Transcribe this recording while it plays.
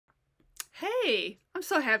Hey, I'm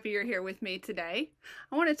so happy you're here with me today.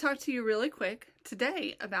 I want to talk to you really quick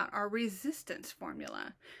today about our resistance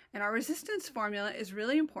formula. And our resistance formula is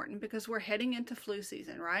really important because we're heading into flu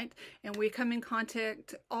season, right? And we come in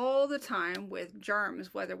contact all the time with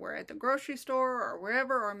germs, whether we're at the grocery store or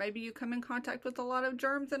wherever, or maybe you come in contact with a lot of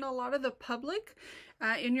germs in a lot of the public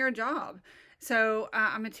in your job. So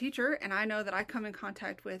I'm a teacher, and I know that I come in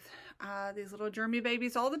contact with these little germy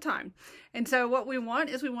babies all the time. And so what we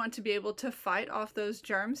want is we want to be able to fight off those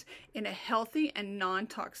germs in a healthy and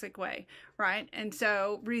non-toxic way, right? And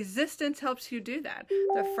so resistance helps you do that.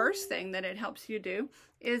 The first thing that it helps you do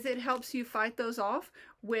is it helps you fight those off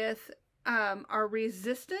with our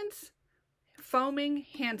resistance foaming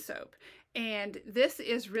hand soap. And this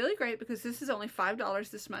is really great because this is only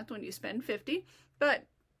 $5 this month when you spend $50, but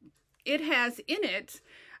it has in it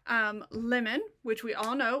lemon, which we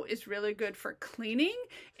all know is really good for cleaning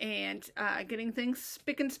and getting things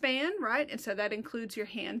spick and span, right? And so that includes your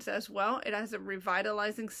hands as well. It has a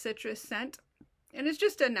revitalizing citrus scent, and it's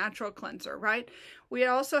just a natural cleanser, right? It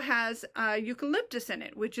also has eucalyptus in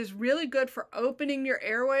it, which is really good for opening your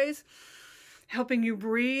airways, helping you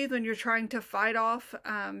breathe when you're trying to fight off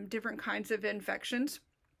different kinds of infections.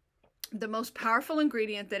 The most powerful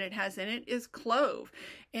ingredient that it has in it is clove,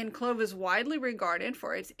 and clove is widely regarded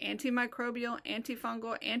for its antimicrobial,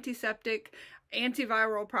 antifungal, antiseptic,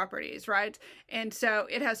 antiviral properties, right? And so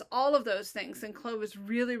it has all of those things, and clove is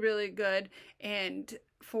really, really good and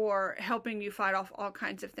for helping you fight off all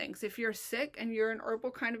kinds of things. If you're sick and you're an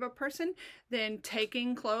herbal kind of a person, then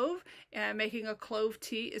taking clove and making a clove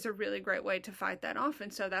tea is a really great way to fight that off,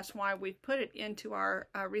 and so that's why we put it into our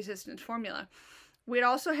resistance formula. It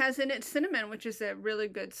also has in it cinnamon, which is a really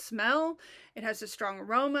good smell. It has a strong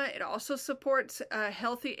aroma. It also supports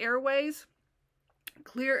healthy airways,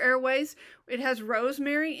 clear airways. It has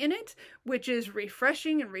rosemary in it, which is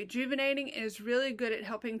refreshing and rejuvenating. It is really good at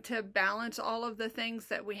helping to balance all of the things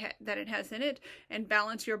that it has in it and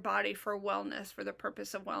balance your body for wellness, for the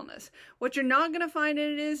purpose of wellness. What you're not going to find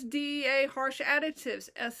in it is DEA, harsh additives,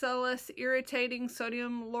 SLS, irritating,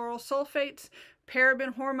 sodium lauryl sulfates,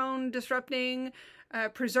 paraben, hormone disrupting,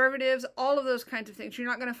 preservatives, all of those kinds of things. You're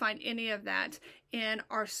not going to find any of that in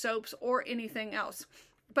our soaps or anything else.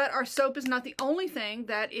 But our soap is not the only thing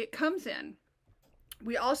that it comes in.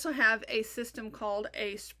 We also have a system called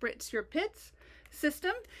a Spritz Your Pits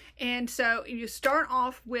system. And so you start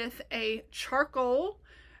off with a charcoal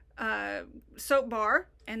soap bar,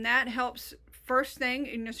 and that helps first thing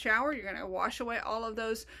in the shower. You're going to wash away all of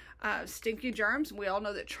those stinky germs. We all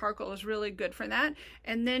know that charcoal is really good for that.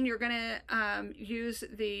 And then you're going to use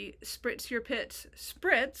the Spritz Your Pits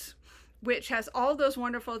Spritz, which has all those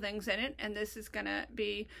wonderful things in it. And this is going to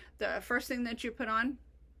be the first thing that you put on.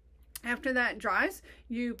 After that dries,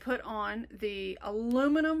 you put on the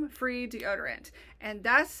aluminum-free deodorant. And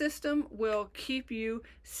that system will keep you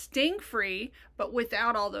stink-free, but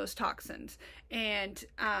without all those toxins. And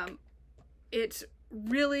it's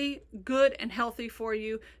really good and healthy for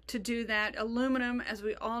you to do that. Aluminum, as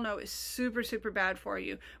we all know, is super, super bad for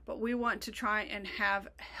you, but we want to try and have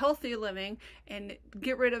healthy living and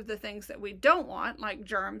get rid of the things that we don't want, like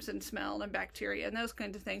germs and smell and bacteria and those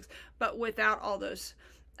kinds of things, but without all those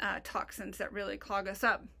toxins that really clog us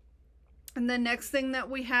up. And the next thing that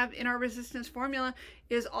we have in our resistance formula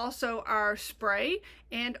is also our spray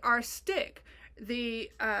and our stick. The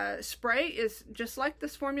spray is just like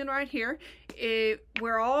this formula right here.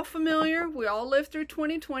 We're all familiar. We all lived through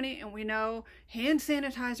 2020, and we know hand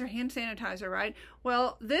sanitizer, right?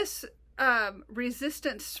 Well, this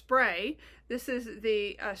resistant spray, this is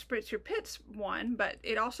the Spritz Your Pits one, but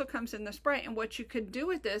it also comes in the spray. And what you could do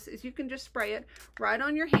with this is you can just spray it right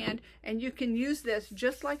on your hand, and you can use this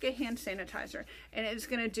just like a hand sanitizer. And it's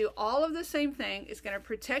going to do all of the same thing. It's going to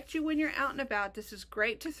protect you when you're out and about. This is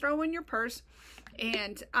great to throw in your purse.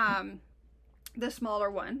 And the smaller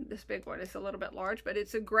one, this big one, is a little bit large, but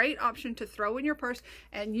it's a great option to throw in your purse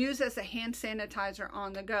and use as a hand sanitizer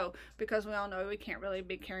on the go, because we all know we can't really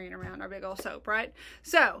be carrying around our big old soap, right?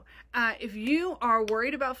 So if you are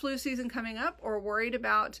worried about flu season coming up, or worried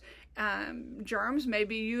about germs,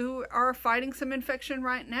 maybe you are fighting some infection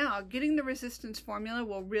right now, getting the resistance formula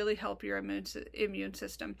will really help your immune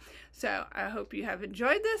system. So I hope you have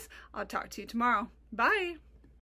enjoyed this. I'll talk to you tomorrow. Bye.